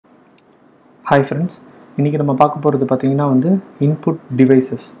Hi friends, இன்றைக்கி நம்ம பார்க்க போகிறது பார்த்திங்கன்னா input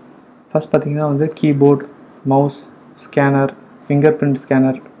devices. First பார்த்திங்கன்னா keyboard, mouse, scanner, fingerprint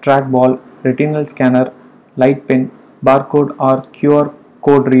scanner, trackball, retinal scanner, light pen, barcode or QR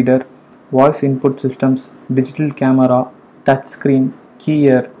code reader, voice input systems, digital camera, touch screen,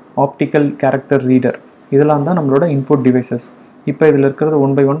 keyer, optical character reader. இதெல்லாம் தான் நம்மளோட input devices. இப்போ இதில் இருக்கிறது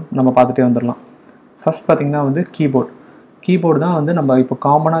one by one நம்ம பார்த்துட்டே வந்துடலாம். First பார்த்திங்கன்னா கீபோர்ட். கீபோர்டு தான் நம்ம இப்போ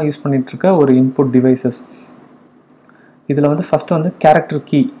காமனாக யூஸ் பண்ணிகிட்ருக்க ஒரு இன்புட் டிவைசஸ். இதில் ஃபஸ்ட்டு கேரக்டர்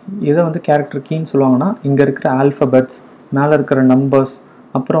கீ. எதை கேரக்டர் கீன்னு சொல்லுவாங்கன்னா, இங்கே இருக்கிற ஆல்ஃபபெட்ஸ், மேலே இருக்கிற நம்பர்ஸ்,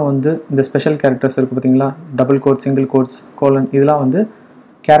 அப்புறம் இந்த ஸ்பெஷல் கேரக்டர்ஸ் இருக்குது பார்த்தீங்களா, double code, single quotes, colon, இதெல்லாம்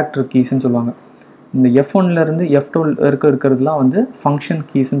கேரக்டர் கீஸ்ன்னு சொல்லுவாங்க. இந்த F1லேருந்து F2 இருக்கிறதுலாம் ஃபங்க்ஷன்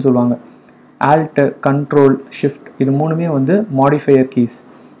கீஸ்ன்னு சொல்லுவாங்க. ஆல்ட், கண்ட்ரோல், ஷிஃப்ட் இது மூணுமே மாடிஃபையர் கீஸ்.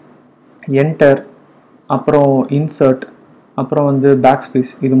 என்டர், அப்புறம் இன்சர்ட், அப்புறம் பேக் ஸ்பேஸ்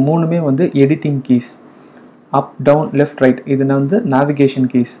இது மூணுமே எடிட்டிங் கீஸ். அப், டவுன், லெஃப்ட், ரைட் இது நேவிகேஷன்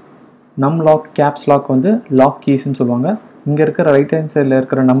கீஸ். நம் லாக், கேப்ஸ் லாக் லாக் கீஸ்ன்னு சொல்லுவாங்க. இங்கே இருக்கிற ரைட் ஹேண்ட் சைடில்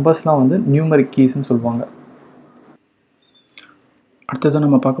இருக்கிற நம்பர்ஸ்லாம் நியூமரிக் கீஸ்ன்னு சொல்லுவாங்க. அடுத்ததான்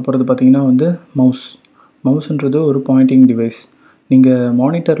நம்ம பார்க்க போகிறது பார்த்திங்கன்னா மவுஸ். மவுஸ்ன்றது ஒரு பாயிண்டிங் டிவைஸ். நீங்கள்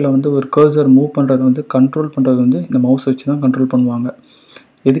மானிட்டரில் ஒரு கர்சர் மூவ் பண்ணுறது கண்ட்ரோல் பண்ணுறது இந்த மவுஸ் வச்சு தான் கண்ட்ரோல் பண்ணுவாங்க.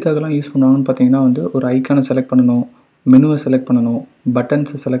 எதுக்காகலாம் யூஸ் பண்ணுவாங்கன்னு பார்த்தீங்கன்னா ஒரு ஐக்கானை செலக்ட் பண்ணணும், மெனுவை செலக்ட் பண்ணணும்,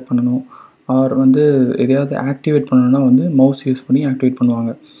 பட்டன்ஸை செலக்ட் பண்ணணும், ஆர் எதையாவது ஆக்டிவேட் பண்ணணுன்னா மவுஸ் யூஸ் பண்ணி ஆக்டிவேட்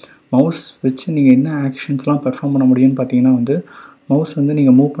பண்ணுவாங்க. மவுஸ் வச்சு நீங்கள் என்ன ஆக்ஷன்ஸ்லாம் பெர்ஃபார்ம் பண்ண முடியும்னு பார்த்தீங்கன்னா மவுஸ்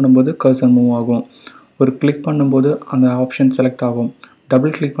நீங்கள் மூவ் பண்ணும்போது கர்சர் மூவ் ஆகும். ஒரு கிளிக் பண்ணும்போது அந்த ஆப்ஷன் செலக்ட் ஆகும்.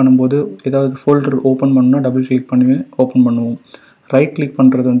 டபுள் கிளிக் பண்ணும்போது ஏதாவது ஃபோல்டர் ஓப்பன் பண்ணணும்னா டபுள் கிளிக் பண்ணி ஓப்பன் பண்ணுவோம். ரைட் கிளிக்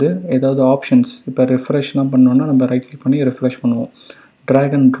பண்ணுறது ஏதாவது ஆப்ஷன்ஸ், இப்போ ரெஃப்ரெஷ்லாம் பண்ணோன்னா நம்ம ரைட் கிளிக் பண்ணி ரெஃப்ரெஷ் பண்ணுவோம்.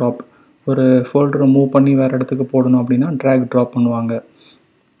 ட்ராக் அண்ட் ட்ராப், ஒரு ஃபோல்டரை மூவ் பண்ணி வேறு இடத்துக்கு போடணும் அப்படின்னா ட்ராக் ட்ராப் பண்ணுவாங்க.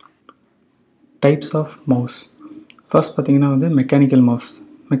 Types of mouse. ஃபர்ஸ்ட் பார்த்திங்கன்னா மெக்கானிக்கல் மவுஸ்.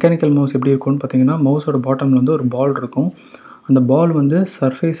 மெக்கானிக்கல் மவுஸ் எப்படி இருக்கும்னு பார்த்தீங்கன்னா, மவுஸோட பாட்டமில் ஒரு பால் இருக்கும். அந்த பால்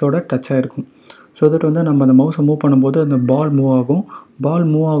சர்ஃபேஸோட டச் ஆகிருக்கும். ஸோ தட் நம்ம அந்த மவுஸை மூவ் பண்ணும்போது அந்த பால் மூவ் ஆகும். பால்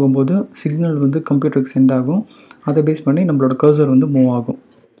மூவ் ஆகும்போது சிக்னல் கம்ப்யூட்டருக்கு சென்ட் ஆகும். அதை பேஸ் பண்ணி நம்மளோட கர்சர் மூவ் ஆகும்.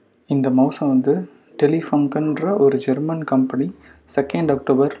 இந்த மவுஸை டெலிஃபங்கன்ற ஒரு ஜெர்மன் கம்பெனி 2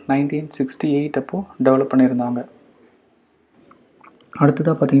 அக்டோபர் 1968 அப்போது டெவலப் பண்ணியிருந்தாங்க.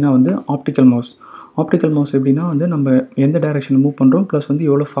 அடுத்ததாக பார்த்திங்கன்னா ஆப்டிக்கல் மவுஸ். ஆப்டிக்கல் மவுஸ் எப்படின்னா நம்ம எந்த டைரெக்ஷனில் மூவ் பண்ணுறோம் ப்ளஸ்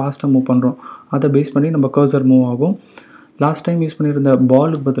எவ்வளோ ஃபாஸ்ட்டாக மூவ் பண்ணுறோம் அதை பேஸ் பண்ணி நம்ம கர்சர் மூவ் ஆகும். லாஸ்ட் டைம் யூஸ் பண்ணியிருந்த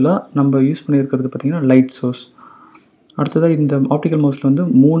பாலுக்கு பதிலாக நம்ம யூஸ் பண்ணியிருக்கிறது பார்த்திங்கன்னா லைட் சோர்ஸ். அடுத்ததாக இந்த ஆப்டிக்கல் மவுஸில்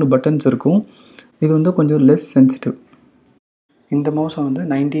 3 பட்டன்ஸ் இருக்கும். இது கொஞ்சம் லெஸ் சென்சிட்டிவ். இந்த மவுஸை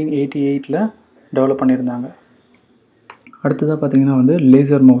 1988 டெவலப் பண்ணியிருந்தாங்க. அடுத்ததாக பார்த்திங்கன்னா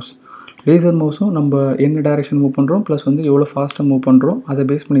லேசர் மவுஸ். லேசர் மவுஸும் நம்ம என்ன டைரெக்ஷன் மூவ் பண்ணுறோம் ப்ளஸ் எவ்வளோ ஃபாஸ்ட்டாக மூவ் பண்ணுறோம் அதை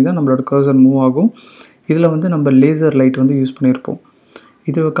பேஸ் பண்ணி தான் நம்மளோட கர்சர் மூவ் ஆகும். இதில் நம்ம லேசர் லைட் யூஸ் பண்ணியிருப்போம்.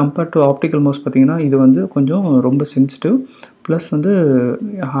 இது கம்பேர்ட் டு ஆப்டிக்கல் மவுஸ் பார்த்திங்கன்னா இது கொஞ்சம் ரொம்ப சென்சிட்டிவ் ப்ளஸ்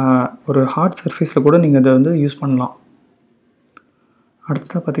ஒரு ஹார்ட் சர்ஃபேஸில் கூட நீங்கள் அதை யூஸ் பண்ணலாம்.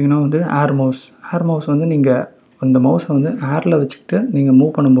 அடுத்ததாக பார்த்திங்கன்னா ஏர் மவுஸ். ஏர் மவுஸ் நீங்கள் அந்த மவுஸை ஏரில் வச்சுக்கிட்டு நீங்கள்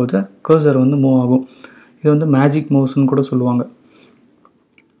மூவ் பண்ணும்போது கர்சர் மூவ் ஆகும். இது மேஜிக் மவுஸ்ன்னு கூட சொல்லுவாங்க.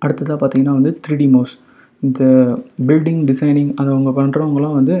 அடுத்ததாக பார்த்திங்கன்னா 3D மவுஸ். இந்த பில்டிங் டிசைனிங் அதை அவங்க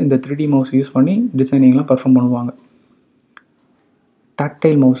பண்ணுறவங்களாம் இந்த 3D மவுஸ் யூஸ் பண்ணி டிசைனிங்லாம் பர்ஃபார்ம் பண்ணுவாங்க.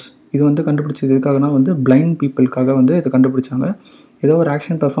 Tactile mouse. இது கண்டுபிடிச்சது எதுக்காகனா பிளைண்ட் பீப்புளுக்காக இதை கண்டுபிடிச்சாங்க. ஏதோ ஒரு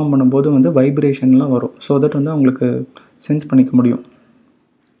ஆக்ஷன் பர்ஃபார்ம் பண்ணும்போது வைப்ரேஷன்லாம் வரும். ஸோ தட் அவங்களுக்கு சென்ஸ் பண்ணிக்க முடியும்.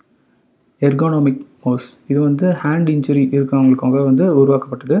 Ergonomic mouse. இது ஹேண்ட் இன்ஜுரி இருக்கவங்களுக்காக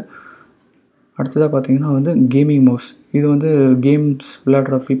உருவாக்கப்பட்டது. அடுத்ததாக பார்த்திங்கன்னா கேமிங் மவுஸ். இது கேம்ஸ்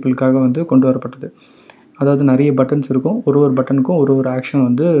விளையாடுற பீப்புளுக்காக கொண்டு வரப்பட்டது. அதாவது நிறைய பட்டன்ஸ் இருக்கும். ஒரு பட்டனுக்கும் ஒரு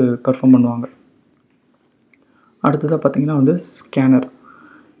ஆக்ஷன் பெர்ஃபார்ம் பண்ணுவாங்க. அடுத்ததாக பார்த்திங்கன்னா ஸ்கேனர்.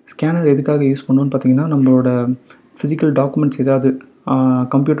 ஸ்கேனர் எதுக்காக யூஸ் பண்ணுவோன்னு பார்த்திங்கன்னா, நம்மளோட ஃபிசிக்கல் டாக்குமெண்ட்ஸ் ஏதாவது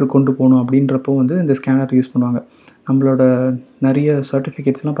கம்ப்யூட்டர் கொண்டு போகணும் அப்படின்றப்போ இந்த ஸ்கேனர் யூஸ் பண்ணுவாங்க. நம்மளோட நிறைய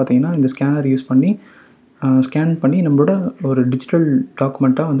சர்டிஃபிகேட்ஸ்லாம் பார்த்திங்கன்னா இந்த ஸ்கேனர் யூஸ் பண்ணி ஸ்கேன் பண்ணி நம்மளோட ஒரு டிஜிட்டல்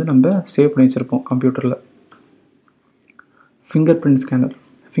டாக்குமெண்ட்டாக நம்ம சேவ் பண்ணி வச்சுருப்போம் கம்ப்யூட்டரில். ஃபிங்கர்ப்ரிண்ட் ஸ்கேனர்.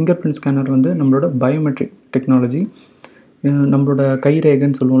 ஃபிங்கர்ப்ரிண்ட் ஸ்கேனர் நம்மளோட பயோமெட்ரிக் டெக்னாலஜி. நம்மளோட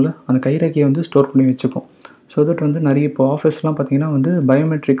கைரேகைன்னு சொல்லுவோம்ல, அந்த கைரேகையை ஸ்டோர் பண்ணி வச்சுப்போம். ஸோ தட் நிறைய இப்போ ஆஃபீஸ்லாம் பார்த்திங்கன்னா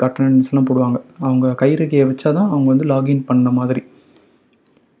பயோமெட்ரிக் அட்டண்டன்ஸ்லாம் போடுவாங்க. அவங்க கைரேகையை வச்சா தான் அவங்க லாகின் பண்ண மாதிரி.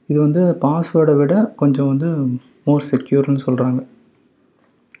 இது பாஸ்வேர்டை விட கொஞ்சம் மோர் செக்யூர்னு சொல்கிறாங்க.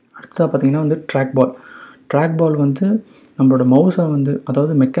 அடுத்ததாக பார்த்திங்கன்னா ட்ராக்பால். ட்ராக்பால் நம்மளோட மவுஸை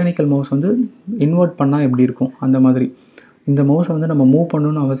அதாவது மெக்கானிக்கல் மவுஸ் இன்வெர்ட் பண்ணால் எப்படி இருக்கும் அந்த மாதிரி. இந்த மவுஸை நம்ம மூவ்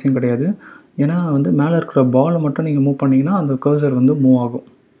பண்ணணுன்னு அவசியம் கிடையாது. ஏன்னா மேலே இருக்கிற பாலை மட்டும் நீங்கள் மூவ் பண்ணிங்கன்னா அந்த கர்சர் மூவ் ஆகும்.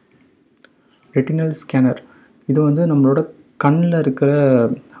 Retinal scanner. இது வந்து நம்மளோட கண்ணில் இருக்கிற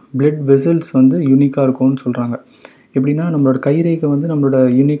பிளட் வெசல்ஸ் வந்து யூனிக்காக இருக்கும்னு சொல்கிறாங்க. எப்படின்னா நம்மளோட கைரேகை வந்து நம்மளோட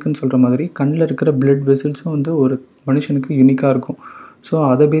யூனிக்குன்னு சொல்கிற மாதிரி கண்ணில் இருக்கிற பிளட் வெசல்ஸும் வந்து ஒரு மனுஷனுக்கு யூனிக்காக இருக்கும். ஸோ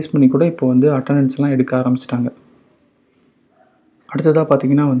அதை பேஸ் பண்ணி கூட இப்போ வந்து அட்டண்டன்ஸ்லாம் எடுக்க ஆரம்பிச்சிட்டாங்க. அடுத்ததாக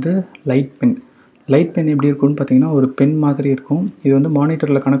பார்த்திங்கன்னா வந்து லைட் பென். லைட் பென் எப்படி இருக்கும்னு பார்த்திங்கன்னா ஒரு பென் மாதிரி இருக்கும். இது வந்து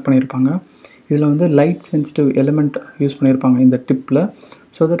மானிட்டரில் கனெக்ட் பண்ணியிருப்பாங்க. இதில் வந்து லைட் சென்சிட்டிவ் எலிமெண்ட் யூஸ் பண்ணியிருப்பாங்க இந்த டிப்பில்.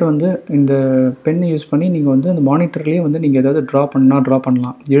 ஸோ தட் வந்து இந்த பென்னை யூஸ் பண்ணி நீங்கள் வந்து அந்த மானிட்டர்லேயே வந்து நீங்கள் ஏதாவது ட்ரா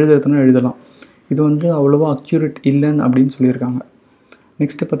பண்ணலாம், எழுதுறதுனா எழுதலாம். இது வந்து அவ்வளோவா அக்யூரேட் இல்லைன்னு அப்படின்னு சொல்லியிருக்காங்க.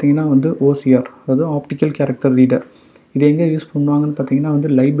 நெக்ஸ்ட்டு பார்த்திங்கன்னா வந்து ஓசிஆர், அதாவது ஆப்டிக்கல் கேரக்டர் ரீடர். இது எங்கே யூஸ் பண்ணுவாங்கன்னு பார்த்தீங்கன்னா வந்து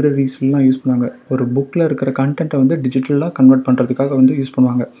லைப்ரரிஸ்லாம் யூஸ் பண்ணுவாங்க. ஒரு புக்கில் இருக்கிற கண்டென்ட்டை வந்து டிஜிட்டலாக கன்வெர்ட் பண்ணுறதுக்காக வந்து யூஸ்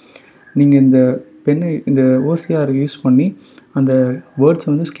பண்ணுவாங்க. நீங்கள் இந்த ஓசிஆர் யூஸ் பண்ணி அந்த வேர்ட்ஸை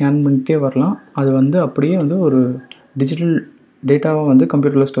வந்து ஸ்கேன் பண்ணிகிட்டே வரலாம். அது வந்து அப்படியே வந்து ஒரு டிஜிட்டல் டேட்டாவாக வந்து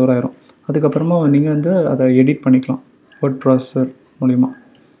கம்ப்யூட்டரில் ஸ்டோர் ஆகிரும். அதுக்கப்புறமா நீங்கள் வந்து அதை எடிட் பண்ணிக்கலாம் வேர்ட் ப்ராசஸர் மூலிமா.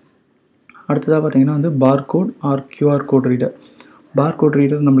 அடுத்ததாக பார்த்திங்கன்னா வந்து barcode R QR code reader. Barcode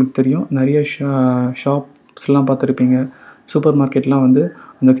reader நம்மளுக்கு தெரியும், நிறைய ஷாப்ஸ்லாம் பார்த்துருப்பீங்க. சூப்பர் மார்க்கெட்லாம் வந்து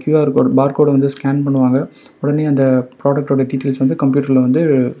அந்த பார்கோடை வந்து ஸ்கேன் பண்ணுவாங்க. உடனே அந்த ப்ராடக்டோட டீட்டெயில்ஸ் வந்து கம்ப்யூட்டரில் வந்து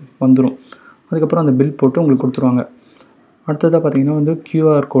வந்துடும். அதுக்கப்புறம் அந்த பில் போட்டு உங்களுக்கு கொடுத்துருவாங்க. அடுத்ததாக பார்த்திங்கன்னா வந்து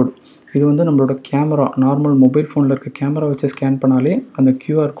கியூஆர் கோட். இது வந்து நம்மளோட கேமரா, நார்மல் மொபைல் ஃபோனில் இருக்க கேமரா வச்சு ஸ்கேன் பண்ணாலே அந்த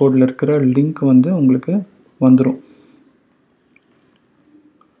கியூஆர் கோடில் இருக்கிற லிங்க் வந்து உங்களுக்கு வந்துடும்.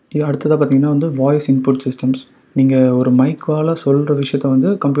 அடுத்ததாக பார்த்திங்கன்னா வந்து வாய்ஸ் இன்புட் சிஸ்டம்ஸ். நீங்கள் ஒரு மைக்கால் சொல்கிற விஷயத்த வந்து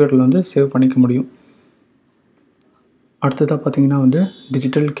கம்ப்யூட்டரில் வந்து சேவ் பண்ணிக்க முடியும். அடுத்ததாக பார்த்திங்கன்னா வந்து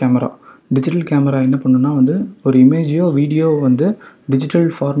டிஜிட்டல் கேமரா என்ன பண்ணுன்னா வந்து ஒரு இமேஜையோ வீடியோ வந்து டிஜிட்டல்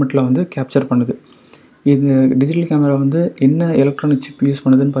ஃபார்மெட்டில் வந்து கேப்சர் பண்ணுது. இது டிஜிட்டல் கேமரா வந்து என்ன எலக்ட்ரானிக் சிப் யூஸ்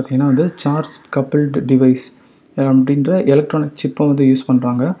பண்ணுதுன்னு பார்த்தீங்கன்னா வந்து சார்ஜ் கப்பிள்டு டிவைஸ் அப்படின்ற எலக்ட்ரானிக் சிப்பை வந்து யூஸ்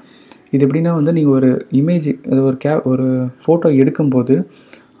பண்ணுறாங்க. இது எப்படின்னா வந்து நீங்கள் ஒரு இமேஜ் ஒரு ஃபோட்டோ எடுக்கும்போது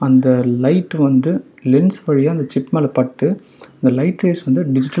அந்த லைட் வந்து லென்ஸ் வழியாக அந்த சிப் மேலே பட்டு அந்த லைட் ரேஸ் வந்து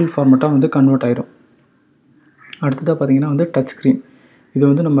டிஜிட்டல் ஃபார்மெட்டாக வந்து கன்வெர்ட் ஆகிடும். அடுத்ததாக பார்த்திங்கன்னா வந்து டச் ஸ்க்ரீன். இது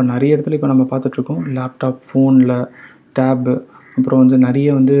வந்து நம்ம நிறைய இடத்துல இப்போ நம்ம பார்த்துட்ருக்கோம். லேப்டாப், ஃபோனில், டேபு, அப்புறம் வந்து நிறைய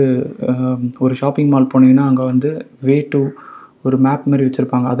வந்து ஒரு ஷாப்பிங் மால் போனீங்கன்னா அங்கே வந்து ஒரு மேப் மாதிரி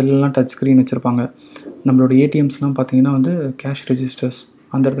வச்சுருப்பாங்க. அதிலலாம் டச் ஸ்க்ரீன் வச்சுருப்பாங்க. நம்மளோட ஏடிஎம்ஸ்லாம் பார்த்திங்கன்னா வந்து கேஷ் ரெஜிஸ்டர்ஸ்,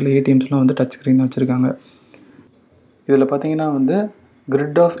 அந்த இடத்துல ஏடிஎம்ஸ்லாம் வந்து டச் ஸ்க்ரீன் வச்சுருக்காங்க. இதில் பார்த்திங்கன்னா வந்து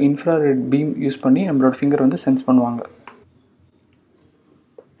grid of infrared beam use பண்ணி நம்மளோட ஃபிங்கர் வந்து சென்ஸ் பண்ணுவாங்க.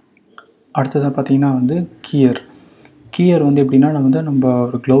 அடுத்ததாக பார்த்திங்கன்னா வந்து கியர் வந்து எப்படின்னா நம்ம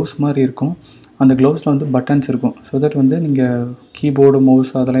ஒரு க்ளவுஸ் மாதிரி இருக்கும். அந்த க்ளவுஸில் வந்து பட்டன்ஸ் இருக்கும். ஸோ தட் வந்து நீங்கள் கீபோர்டு,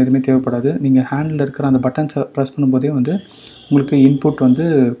 மவுஸ் அதெல்லாம் எதுவுமே தேவைப்படாது. நீங்கள் ஹேண்டில் இருக்கிற அந்த பட்டன்ஸை ப்ரெஸ் பண்ணும்போதே வந்து உங்களுக்கு இன்புட் வந்து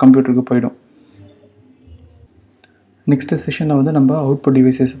கம்ப்யூட்டருக்கு போயிடும். நெக்ஸ்ட்டு செஷனில் வந்து நம்ம அவுட்புட்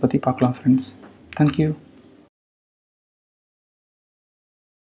டிவைசஸ் பற்றி பார்க்கலாம் ஃப்ரெண்ட்ஸ். தேங்க்யூ.